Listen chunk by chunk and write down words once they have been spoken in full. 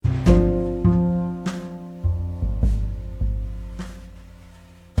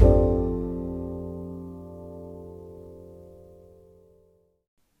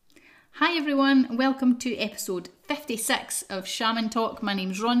Hi everyone, welcome to episode 56 of Shaman Talk. My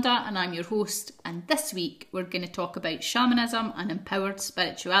name's Rhonda and I'm your host, and this week we're going to talk about shamanism and empowered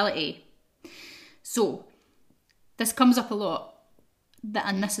spirituality. So, this comes up a lot,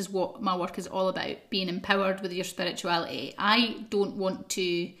 and this is what my work is all about, being empowered with your spirituality. I don't want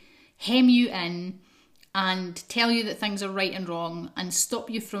to hem you in and tell you that things are right and wrong and stop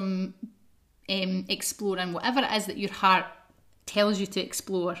you from exploring whatever it is that your heart tells you to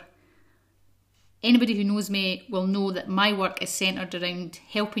explore. Anybody who knows me will know that my work is centred around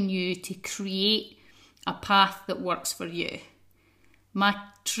helping you to create a path that works for you. My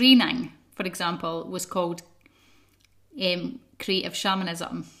training, for example, was called Creative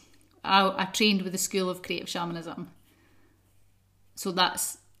Shamanism. I trained with the School of Creative Shamanism. So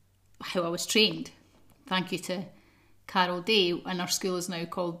that's how I was trained. Thank you to Carol Day, and our school is now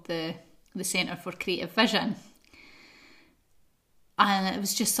called the Centre for Creative Vision. And it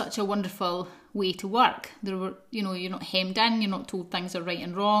was just such a wonderful way to work. There were, you're not hemmed in, you're not told things are right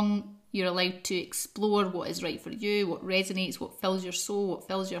and wrong. You're allowed to explore what is right for you, what resonates, what fills your soul, what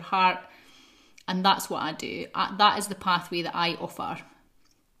fills your heart. And that's what I do. That is the pathway that I offer.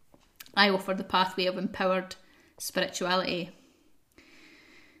 I offer the pathway of empowered spirituality.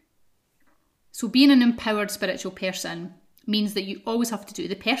 So being an empowered spiritual person means that you always have to do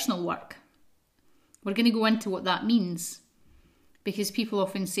the personal work. We're going to go into what that means, because people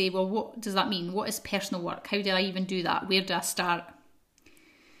often say, well, what does that mean? What is personal work? How do I even do that? Where do I start?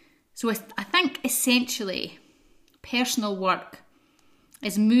 So I think essentially personal work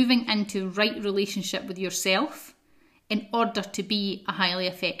is moving into right relationship with yourself in order to be a highly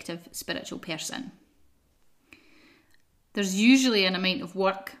effective spiritual person. There's usually an amount of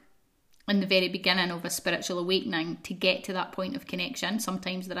work in the very beginning of a spiritual awakening to get to that point of connection.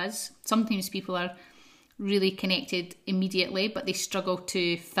 Sometimes there is. Sometimes people are really connected immediately, but they struggle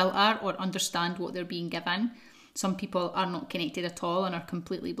to filter or understand what they're being given. Some people are not connected at all and are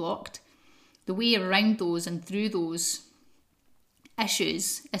completely blocked. The way around those and through those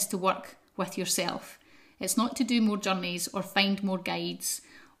issues is to work with yourself. It's not to do more journeys or find more guides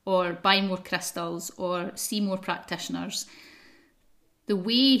or buy more crystals or see more practitioners. The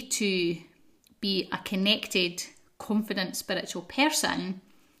way to be a connected, confident spiritual person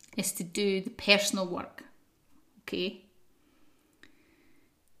is to do the personal work. Okay?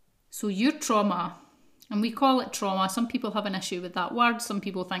 So your trauma, and we call it trauma. Some people have an issue with that word. Some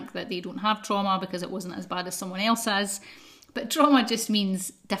people think that they don't have trauma because it wasn't as bad as someone else's. But trauma just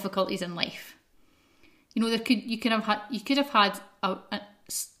means difficulties in life. You could have had a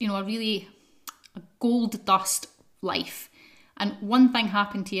gold dust life, and one thing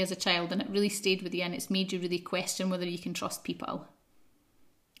happened to you as a child, and it really stayed with you, and it's made you really question whether you can trust people.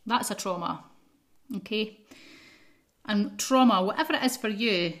 That's a trauma. Okay? And trauma, whatever it is for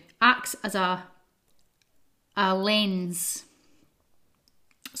you, acts as a lens.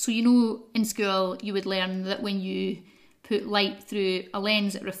 So in school you would learn that when you put light through a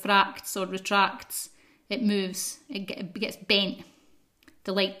lens, it refracts or retracts, it moves, it gets bent,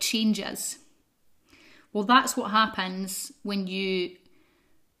 the light changes. Well, that's what happens when you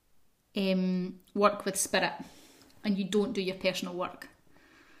work with spirit and you don't do your personal work,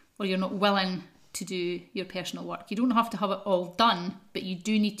 or you're not willing to do your personal work. You don't have to have it all done, but you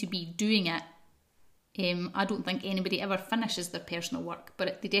do need to be doing it. I don't think anybody ever finishes their personal work,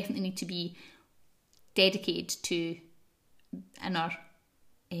 but they definitely need to be dedicated to inner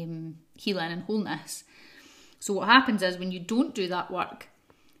healing and wholeness. So what happens is when you don't do that work,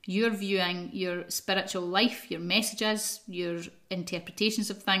 you're viewing your spiritual life, your messages, your interpretations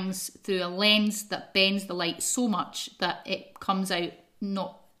of things through a lens that bends the light so much that it comes out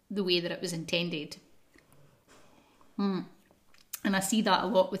not the way that it was intended. And I see that a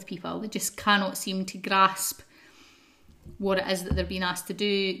lot with people. They just cannot seem to grasp what it is that they're being asked to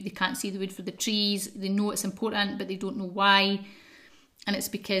do. They can't see the wood for the trees. They know it's important, but they don't know why. And it's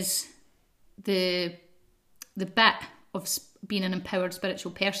because the bit of being an empowered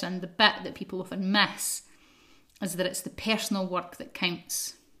spiritual person, the bit that people often miss, is that it's the personal work that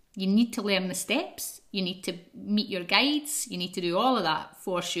counts. You need to learn the steps, you need to meet your guides, you need to do all of that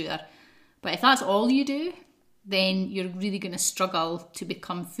for sure. But if that's all you do, then you're really going to struggle to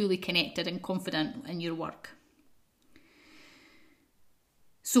become fully connected and confident in your work.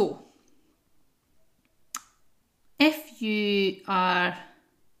 So, if you are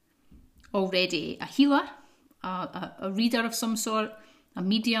already a healer, a reader of some sort, a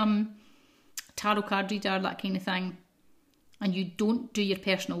medium, a tarot card reader, that kind of thing, and you don't do your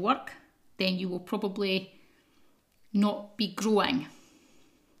personal work, then you will probably not be growing.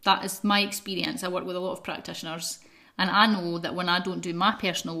 That is my experience. I work with a lot of practitioners And I know that when I don't do my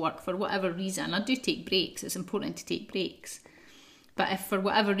personal work, for whatever reason, I do take breaks. It's important to take breaks. But if for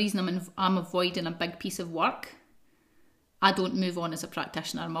whatever reason I'm avoiding a big piece of work, I don't move on as a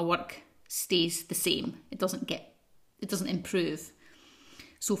practitioner. My work stays the same. It doesn't improve.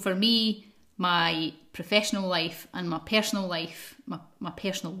 So for me, my professional life and my personal life, my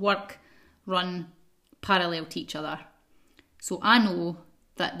personal work run parallel to each other. So I know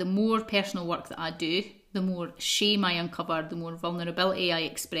that the more personal work that I do, the more shame I uncover, the more vulnerability I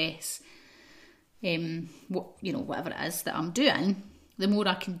express, whatever it is that I'm doing, the more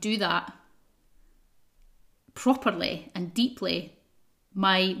I can do that properly and deeply,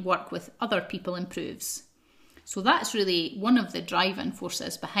 my work with other people improves. So that's really one of the driving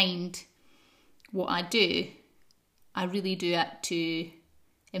forces behind what I do. I really do it to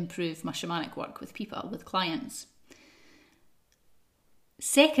improve my shamanic work with people, with clients.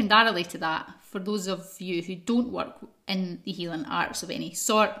 Secondarily to that, for those of you who don't work in the healing arts of any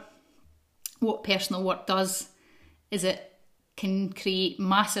sort, what personal work does is it can create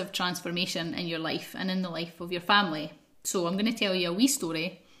massive transformation in your life and in the life of your family. So I'm going to tell you a wee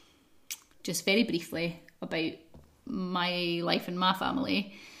story, just very briefly, about my life and my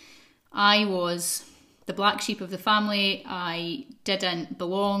family. I was the black sheep of the family. I didn't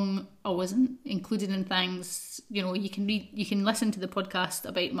belong. I wasn't included in things. You can listen to the podcast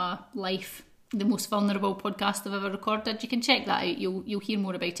about my life, the most vulnerable podcast I've ever recorded. You can check that out. You'll hear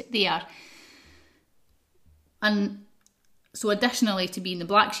more about it there. And so additionally to being the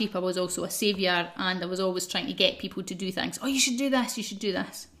black sheep, I was also a saviour, and I was always trying to get people to do things. Oh, you should do this, you should do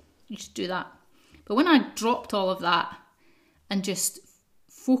this, you should do that. But when I dropped all of that and just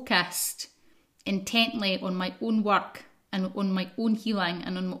focused intently on my own work and on my own healing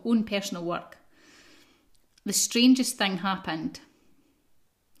and on my own personal work, the strangest thing happened.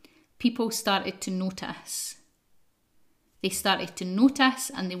 People started to notice. They started to notice,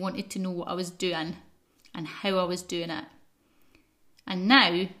 and they wanted to know what I was doing and how I was doing it. And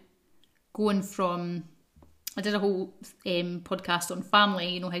now, going from, I did a whole podcast on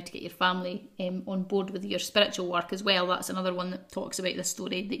family, how to get your family on board with your spiritual work as well. That's another one that talks about this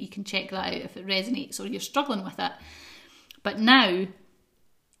story, that you can check that out if it resonates or you're struggling with it. But now,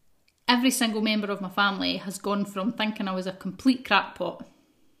 every single member of my family has gone from thinking I was a complete crackpot,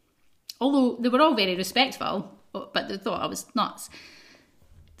 although they were all very respectful, but they thought I was nuts.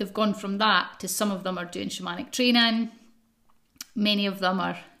 They've gone from that to some of them are doing shamanic training. Many of them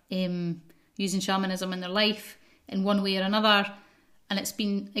are using shamanism in their life in one way or another, and it's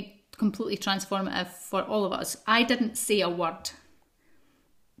been completely transformative for all of us. I didn't say a word.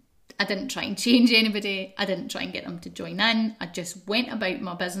 I didn't try and change anybody. I didn't try and get them to join in. I just went about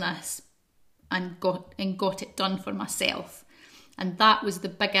my business and got it done for myself. And that was the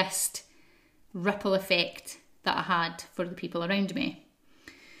biggest ripple effect that I had for the people around me.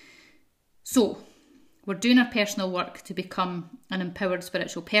 So, we're doing our personal work to become an empowered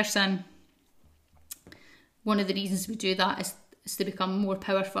spiritual person. One of the reasons we do that is to become more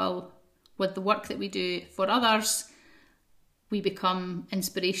powerful with the work that we do for others. We become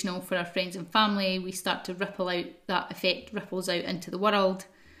inspirational for our friends and family. We start to ripple out, that effect ripples out into the world,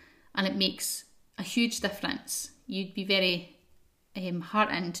 and it makes a huge difference. You'd be very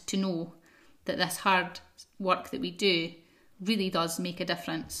heartened to know that this hard work that we do really does make a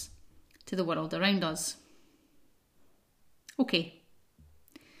difference to the world around us. Okay.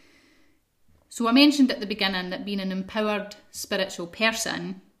 So I mentioned at the beginning that being an empowered spiritual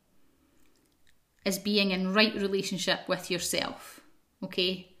person is being in right relationship with yourself.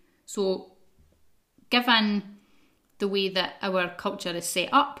 Okay. So given the way that our culture is set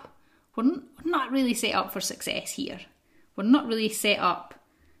up, we're not really set up for success here. We're not really set up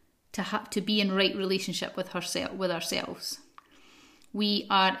to have to be in right relationship with ourselves. We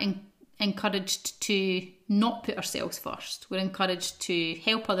are encouraged to not put ourselves first. We're encouraged to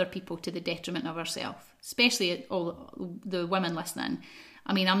help other people to the detriment of ourselves, especially all the women listening.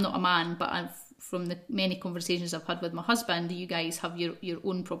 I mean, I'm not a man, but from the many conversations I've had with my husband, you guys have your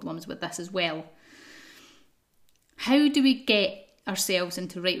own problems with this as well. How do we get ourselves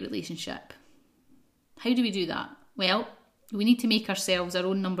into right relationship? How do we do that? Well, we need to make ourselves our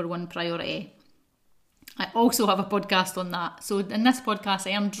own number one priority. I also have a podcast on that. So in this podcast,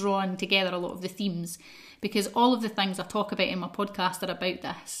 I am drawing together a lot of the themes, because all of the things I talk about in my podcast are about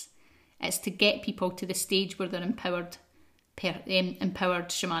this. It's to get people to the stage where they're empowered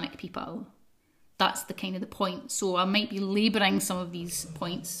shamanic people. That's the kind of the point. So I might be labouring some of these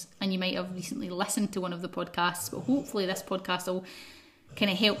points, and you might have recently listened to one of the podcasts, but hopefully this podcast will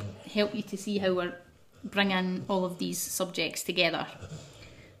kind of help you to see how we're bringing all of these subjects together.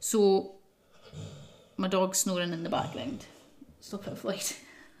 So my dog's snoring in the background. Stop it, Floyd.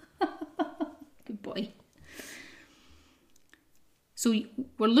 Good boy. So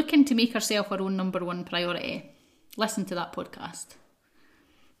we're looking to make ourselves our own number one priority. Listen to that podcast.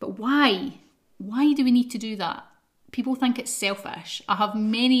 But why? Why do we need to do that? People think it's selfish. I have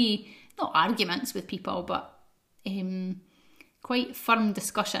many, not arguments with people, but quite firm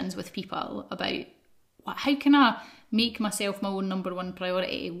discussions with people about how can I make myself my own number one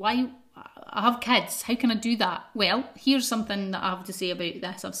priority? Why? I have kids. How can I do that? Well, here's something that I have to say about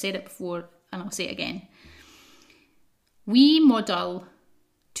this. I've said it before and I'll say it again. We model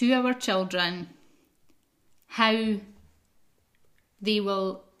to our children how they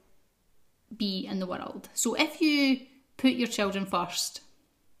will be in the world. So if you put your children first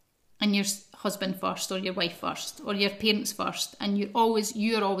and your husband first or your wife first or your parents first and you're always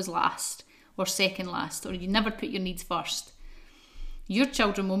last or second last or you never put your needs first, your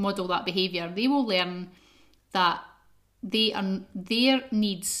children will model that behaviour. They will learn that their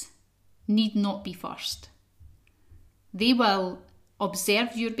needs need not be first. They will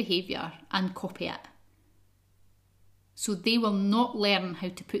observe your behaviour and copy it. So they will not learn how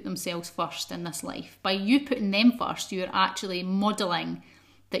to put themselves first in this life. By you putting them first, you are actually modelling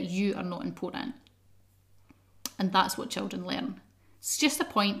that you are not important. And that's what children learn. It's just a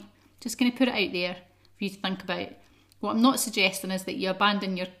point. Just going to put it out there for you to think about. What I'm not suggesting is that you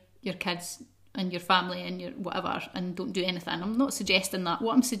abandon your kids and your family and your whatever and don't do anything. I'm not suggesting that.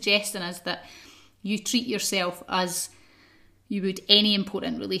 What I'm suggesting is that you treat yourself as you would any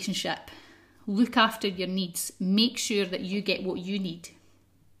important relationship. Look after your needs. Make sure that you get what you need.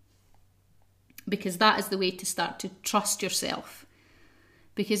 Because that is the way to start to trust yourself.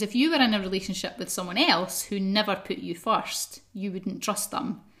 Because if you were in a relationship with someone else who never put you first, you wouldn't trust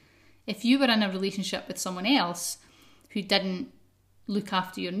them. If you were in a relationship with someone else who didn't look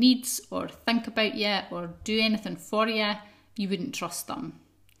after your needs or think about you or do anything for you, you wouldn't trust them.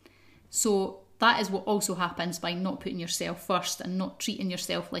 So that is what also happens by not putting yourself first and not treating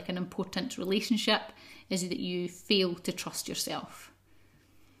yourself like an important relationship, is that you fail to trust yourself.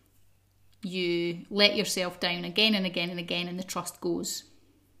 You let yourself down again and again and again and the trust goes.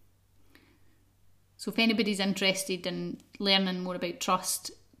 So if anybody's interested in learning more about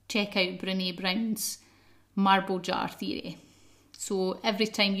trust, check out Brené Brown's marble jar theory. So every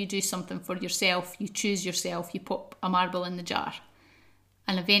time you do something for yourself, you choose yourself, you pop a marble in the jar.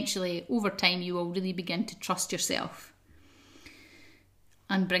 And eventually, over time, you will really begin to trust yourself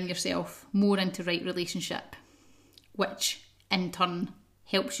and bring yourself more into right relationship, which in turn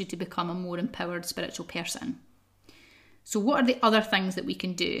helps you to become a more empowered spiritual person. So what are the other things that we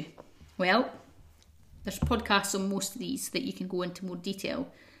can do? Well, there's podcasts on most of these that you can go into more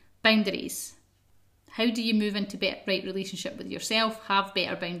detail. Boundaries. How do you move into right relationship with yourself? Have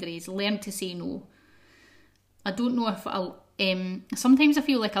better boundaries. Learn to say no. I don't know if I'll... sometimes I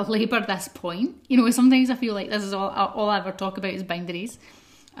feel like I'll labour this point. Sometimes I feel like this is all I ever talk about is boundaries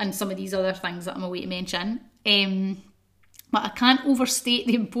and some of these other things that I'm away to mention. But I can't overstate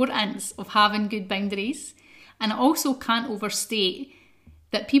the importance of having good boundaries. And I also can't overstate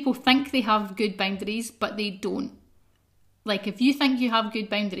that people think they have good boundaries, but they don't. Like, if you think you have good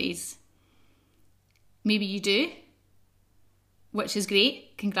boundaries, maybe you do, which is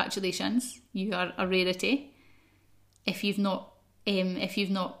great. Congratulations, you are a rarity. If you've not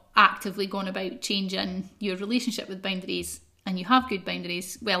actively gone about changing your relationship with boundaries and you have good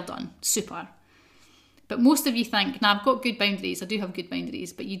boundaries, well done, super. But most of you think, I've got good boundaries, I do have good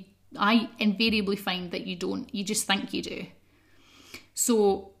boundaries, but I invariably find that you don't. You just think you do.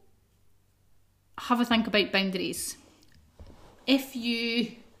 So have a think about boundaries. If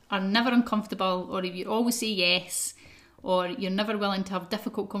you are never uncomfortable, or if you always say yes, or you're never willing to have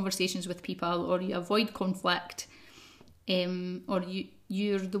difficult conversations with people, or you avoid conflict, or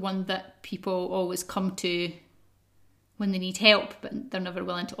you're the one that people always come to when they need help, but they're never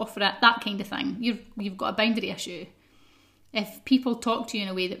willing to offer it, that kind of thing, you've got a boundary issue. If people talk to you in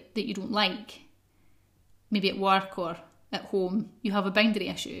a way that you don't like, maybe at work or at home, you have a boundary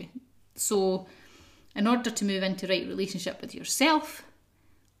issue. So in order to move into right relationship with yourself,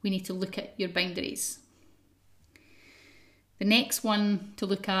 we need to look at your boundaries. The next one to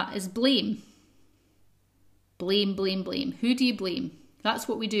look at is blame. Blame, blame, blame. Who do you blame? That's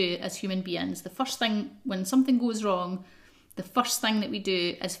what we do as human beings. The first thing, when something goes wrong, the first thing that we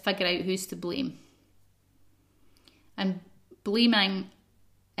do is figure out who's to blame. And blaming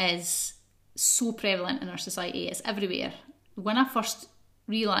is so prevalent in our society. It's everywhere. When I first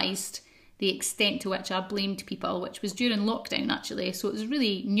realised the extent to which I blamed people, which was during lockdown actually, so it was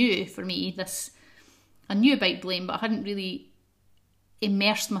really new for me. I knew about blame, but I hadn't really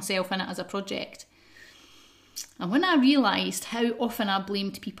immersed myself in it as a project. And when I realised how often I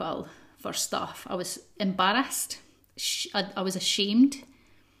blamed people for stuff, I was embarrassed, I was ashamed,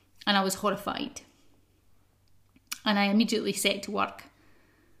 and I was horrified. And I immediately set to work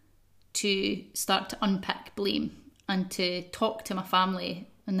to start to unpick blame and to talk to my family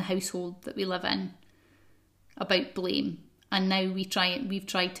and the household that we live in about blame. And now we've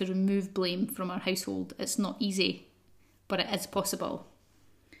tried to remove blame from our household. It's not easy, but it is possible.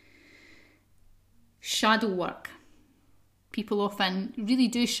 Shadow work. People often really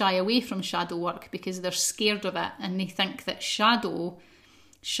do shy away from shadow work because they're scared of it, and they think that shadow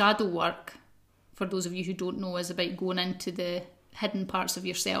work, for those of you who don't know, is about going into the hidden parts of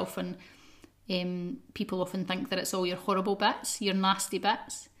yourself, and people often think that it's all your horrible bits, your nasty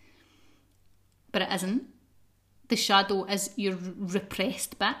bits, but it isn't. The shadow is your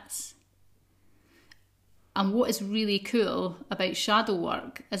repressed bits. And what is really cool about shadow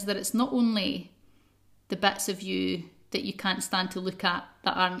work is that it's not only the bits of you that you can't stand to look at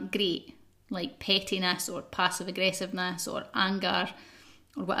that aren't great, like pettiness or passive aggressiveness or anger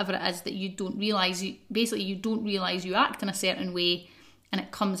or whatever it is that you don't realise. You don't realise you act in a certain way, and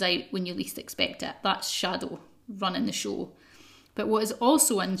it comes out when you least expect it. That's shadow running the show. But what is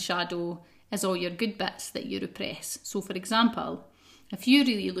also in shadow is all your good bits that you repress. So for example, if you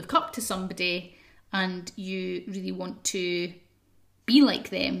really look up to somebody and you really want to be like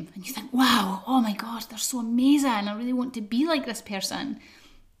them, and you think, wow, oh my God, they're so amazing, I really want to be like this person.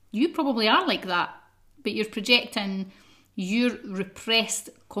 You probably are like that, but you're projecting your repressed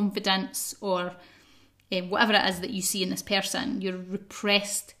confidence or whatever it is that you see in this person, your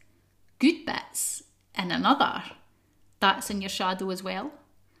repressed good bits in another, that's in your shadow as well.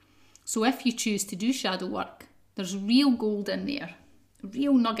 So if you choose to do shadow work, there's real gold in there,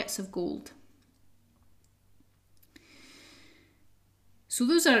 real nuggets of gold. So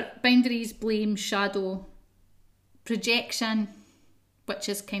those are boundaries, blame, shadow, projection, which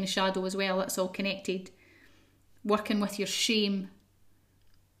is kind of shadow as well, it's all connected. Working with your shame.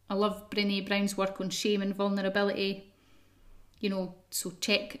 I love Brené Brown's work on shame and vulnerability. So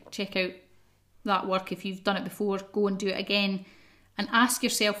check out that work. If you've done it before, go and do it again. And ask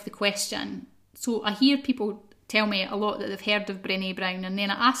yourself the question. So I hear people tell me a lot that they've heard of Brené Brown, and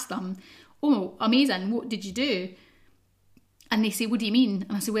then I ask them, oh, amazing, what did you do? And they say, what do you mean?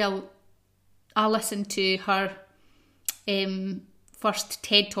 And I say, well, I listened to her first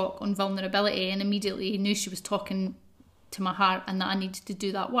TED Talk on vulnerability and immediately knew she was talking to my heart and that I needed to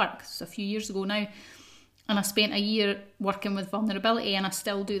do that work. It's a few years ago now. And I spent a year working with vulnerability, and I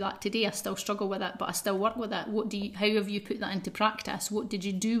still do that today. I still struggle with it, but I still work with it. How have you put that into practice? What did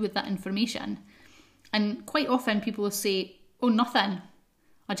you do with that information? And quite often people will say, oh, nothing.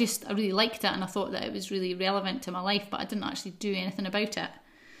 I really liked it and I thought that it was really relevant to my life, but I didn't actually do anything about it.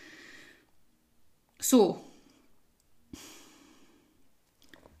 So,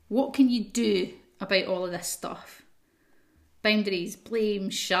 what can you do about all of this stuff? Boundaries, blame,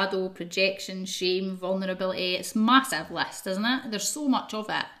 shadow, projection, shame, vulnerability. It's a massive list, isn't it? There's so much of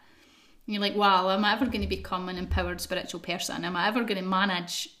it. And you're like, wow, am I ever going to become an empowered spiritual person? Am I ever going to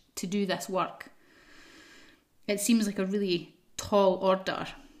manage to do this work? It seems like a really tall order.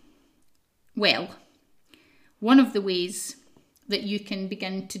 Well, one of the ways that you can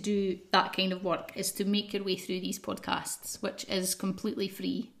begin to do that kind of work is to make your way through these podcasts, which is completely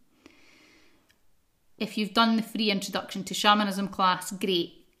free. If you've done the free introduction to shamanism class,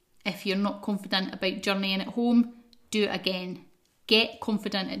 great. If you're not confident about journeying at home, do it again. Get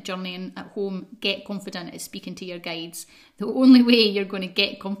confident at journeying at home. Get confident at speaking to your guides. The only way you're going to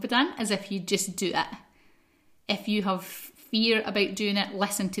get confident is if you just do it. If you have fear about doing it,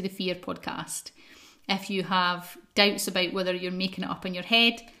 listen to the Fear podcast. If you have doubts about whether you're making it up in your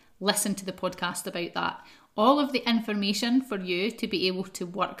head, listen to the podcast about that. All of the information for you to be able to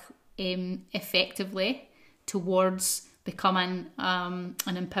work effectively towards becoming an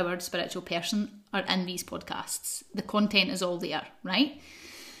empowered spiritual person are in these podcasts. The content is all there, right?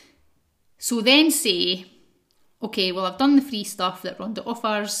 So then say, okay, well, I've done the free stuff that Rhonda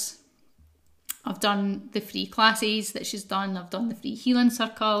offers. I've done the free classes that she's done. I've done the free healing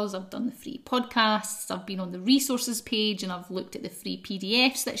circles. I've done the free podcasts. I've been on the resources page and I've looked at the free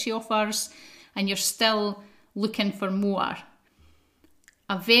PDFs that she offers, and you're still looking for more.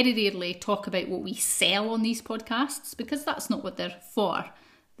 I very rarely talk about what we sell on these podcasts because that's not what they're for.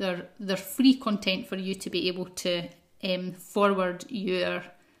 They're free content for you to be able to forward your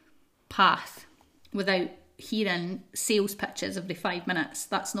path without hearing sales pitches every 5 minutes.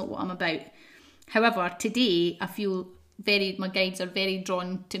 That's not what I'm about. However, today I feel my guides are very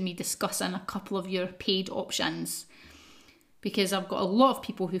drawn to me discussing a couple of your paid options. because I've got a lot of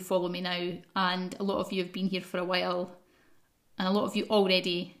people who follow me now, and a lot of you have been here for a while, and a lot of you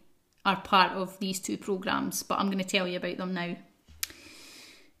already are part of these 2 programs, but I'm going to tell you about them now.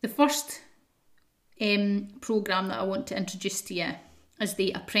 The first program that I want to introduce to you is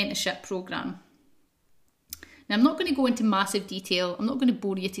the apprenticeship program. Now, I'm not going to go into massive detail. I'm not going to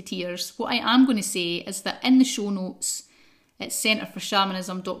bore you to tears. What I am going to say is that in the show notes at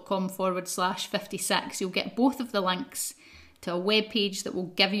centreforshamanism.com/56, you'll get both of the links to a web page that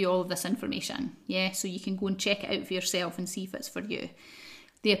will give you all of this information. Yeah, so you can go and check it out for yourself and see if it's for you.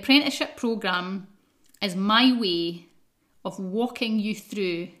 The apprenticeship program is my way of walking you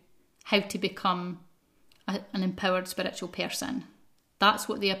through how to become an empowered spiritual person. That's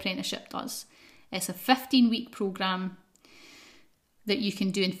what the apprenticeship does. It's a 15-week program that you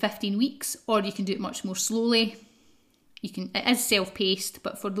can do in 15 weeks, or you can do it much more slowly. It is self-paced,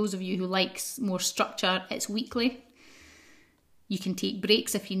 but for those of you who like more structure, it's weekly. You can take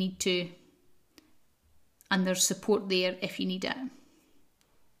breaks if you need to, and there's support there if you need it.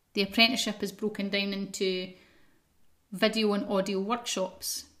 The apprenticeship is broken down into video and audio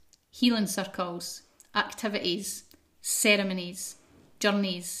workshops, healing circles, activities, ceremonies,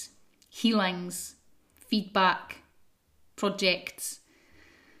 journeys, healings, feedback, projects,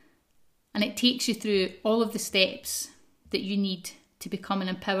 and it takes you through all of the steps that you need to become an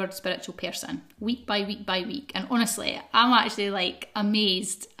empowered spiritual person, week by week by week. And honestly, I'm actually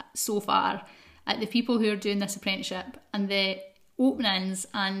amazed so far at the people who are doing this apprenticeship, and the openings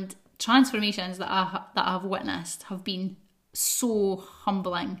and transformations that I have witnessed have been so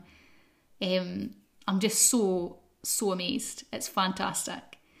humbling. I'm just so amazed. It's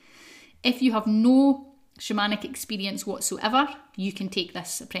fantastic. If you have no shamanic experience whatsoever, you can take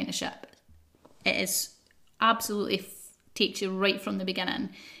this apprenticeship. It is absolutely takes you right from the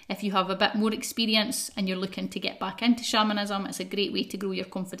beginning. If you have a bit more experience and you're looking to get back into shamanism, it's a great way to grow your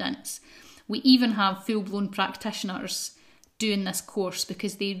confidence. We even have full-blown practitioners doing this course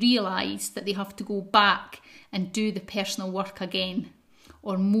because they realise that they have to go back and do the personal work again,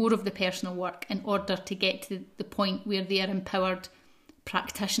 or more of the personal work, in order to get to the point where they are empowered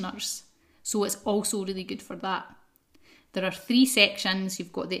practitioners. So it's also really good for that. There are 3 sections.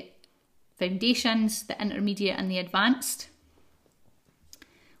 You've got the foundations, the intermediate and the advanced.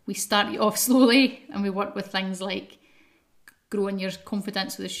 We start you off slowly and we work with things like growing your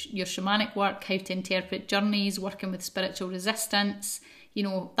confidence with your shamanic work, how to interpret journeys, working with spiritual resistance,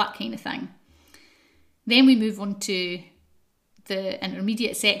 that kind of thing. Then we move on to the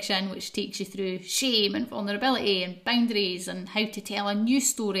intermediate section, which takes you through shame and vulnerability and boundaries and how to tell a new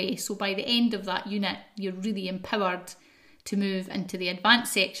story. So by the end of that unit, you're really empowered to move into the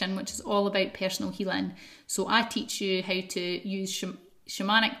advanced section, which is all about personal healing. So I teach you how to use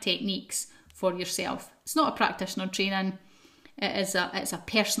shamanic techniques for yourself. It's not a practitioner training. It's a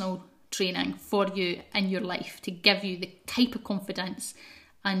personal training for you in your life to give you the type of confidence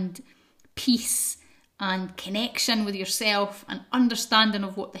and peace and connection with yourself and understanding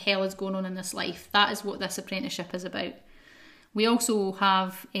of what the hell is going on in this life. That is what this apprenticeship is about. We also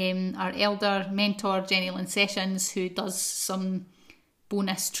have our elder mentor, Jenny Lynn Sessions, who does some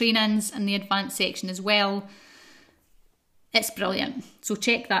bonus trainings in the advanced section as well. It's brilliant. So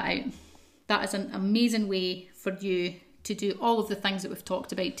check that out. That is an amazing way for you to do all of the things that we've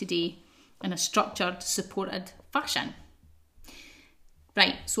talked about today in a structured, supported fashion.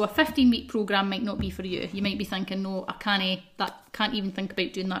 Right, so a 15-week programme might not be for you. You might be thinking, no, I can't even think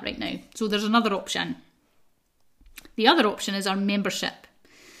about doing that right now. So there's another option. The other option is our membership.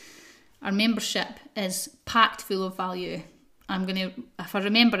 Our membership is packed full of value. If I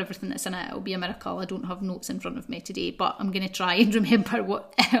remember everything that's in it, it'll be a miracle. I don't have notes in front of me today, but I'm going to try and remember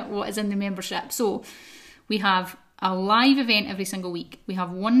what is in the membership. So we have a live event every single week. We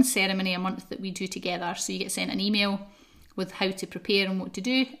have 1 ceremony a month that we do together. So you get sent an email with how to prepare and what to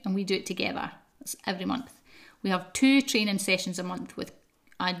do, and we do it together. That's every month. We have 2 training sessions a month.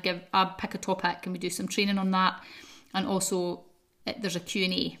 I'd pick a topic and we do some training on that. And also there's a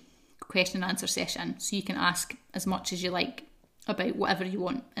Q&A, question and answer session. So you can ask as much as you like about whatever you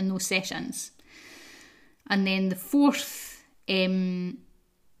want in those sessions. And then the 4th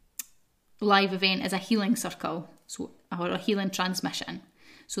live event is a healing circle, or a healing transmission.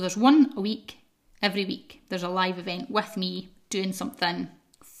 So there's 1 a week. Every week there's a live event with me doing something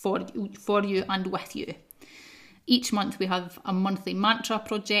for you and with you. Each month we have a monthly mantra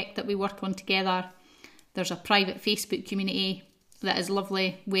project that we work on together. There's a private Facebook community that is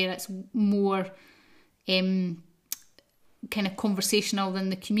lovely, where it's more kind of conversational than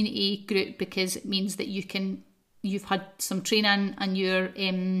the community group, because it means that you've had some training and you're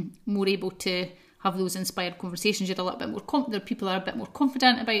more able to have those inspired conversations. You're a little bit more there are people that are a bit more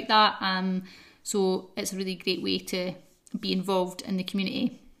confident about that. So it's a really great way to be involved in the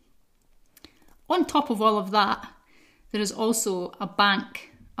community. On top of all of that, there is also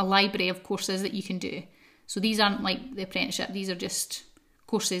a library of courses that you can do. So these aren't like the apprenticeship, these are just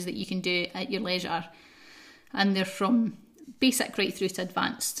courses that you can do at your leisure. And they're from basic right through to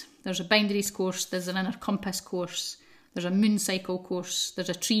advanced. There's a boundaries course, there's an inner compass course, there's a moon cycle course, there's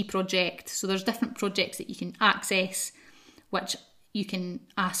a tree project. So there's different projects that you can access, which you can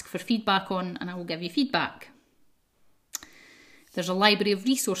ask for feedback on, and I will give you feedback. There's a library of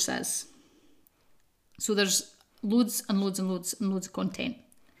resources. So there's loads and loads and loads and loads of content.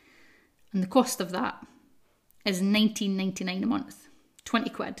 And the cost of that is $19.99 a month. 20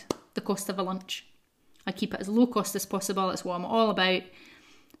 quid, the cost of a lunch. I keep it as low cost as possible, it's what I'm all about.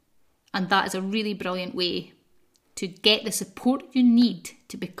 And that is a really brilliant way to get the support you need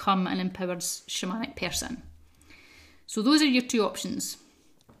to become an empowered shamanic person. So those are your two options.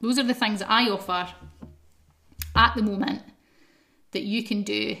 Those are the things that I offer at the moment that you can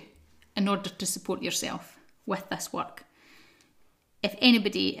do in order to support yourself with this work. If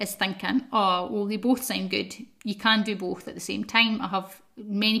anybody is thinking, oh, well, they both sound good, you can do both at the same time. I have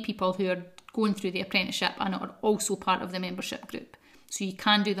many people who are going through the apprenticeship and are also part of the membership group. So you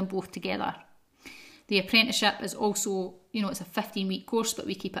can do them both together. The apprenticeship is also, it's a 15-week course, but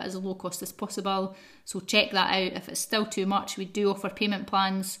we keep it as low cost as possible. So check that out. If it's still too much, we do offer payment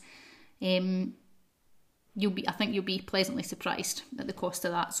plans. I think you'll be pleasantly surprised at the cost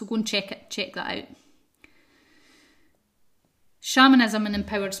of that. So go and check that out. Shamanism and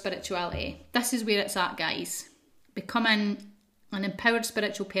empowered spirituality. This is where it's at, guys. Becoming an empowered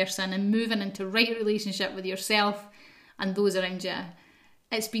spiritual person and moving into right relationship with yourself and those around you.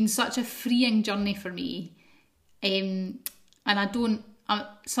 It's been such a freeing journey for me. And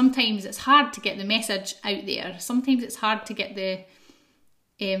sometimes it's hard to get the message out there. Sometimes it's hard to get the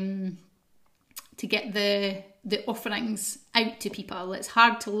offerings out to people. It's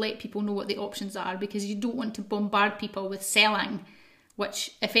hard to let people know what the options are because you don't want to bombard people with selling,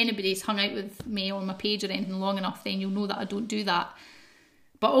 which if anybody's hung out with me on my page or anything long enough, then you'll know that I don't do that.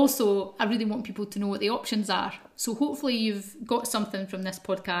 But also, I really want people to know what the options are. So hopefully you've got something from this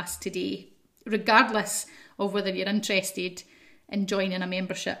podcast today, regardless of whether you're interested in joining a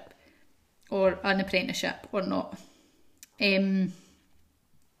membership or an apprenticeship or not.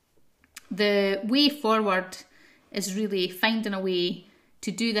 The way forward is really finding a way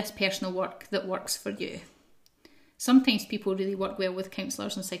to do this personal work that works for you. Sometimes people really work well with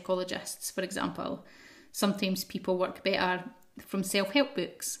counsellors and psychologists, for example. Sometimes people work better from self-help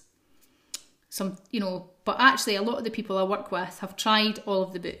books. But actually a lot of the people I work with have tried all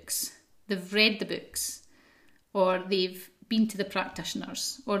of the books. They've read the books, or they've been to the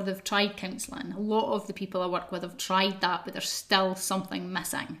practitioners, or they've tried counselling. A lot of the people I work with have tried that, but there's still something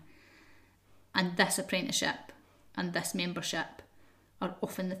missing. And this apprenticeship and this membership are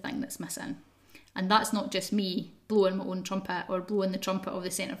often the thing that's missing. And that's not just me blowing my own trumpet or blowing the trumpet of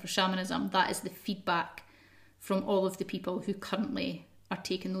the Centre for Shamanism. That is the feedback from all of the people who currently are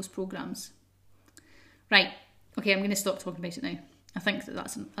taking those programmes. Right, okay, I'm going to stop talking about it now. I think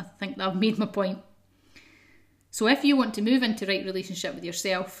that I've made my point. So if you want to move into right relationship with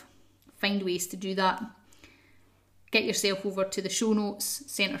yourself, find ways to do that. Get yourself over to the show notes,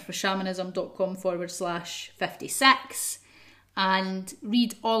 centreforshamanism.com/56, and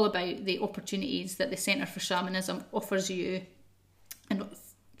read all about the opportunities that the Centre for Shamanism offers you and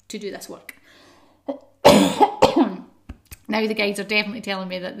to do this work. Now the guys are definitely telling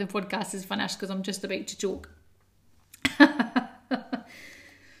me that the podcast is finished because I'm just about to choke.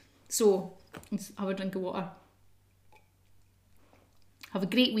 So, let's have a drink of water. Have a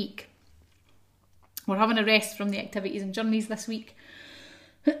great week. We're having a rest from the activities and journeys this week.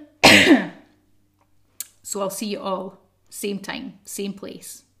 So I'll see you all, same time, same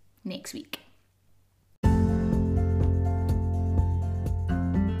place, next week.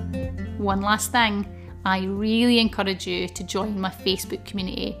 One last thing. I really encourage you to join my Facebook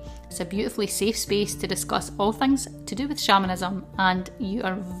community. It's a beautifully safe space to discuss all things to do with shamanism, and you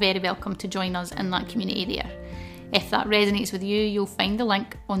are very welcome to join us in that community there. If that resonates with you, you'll find the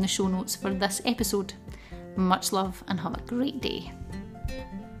link on the show notes for this episode. Much love and have a great day.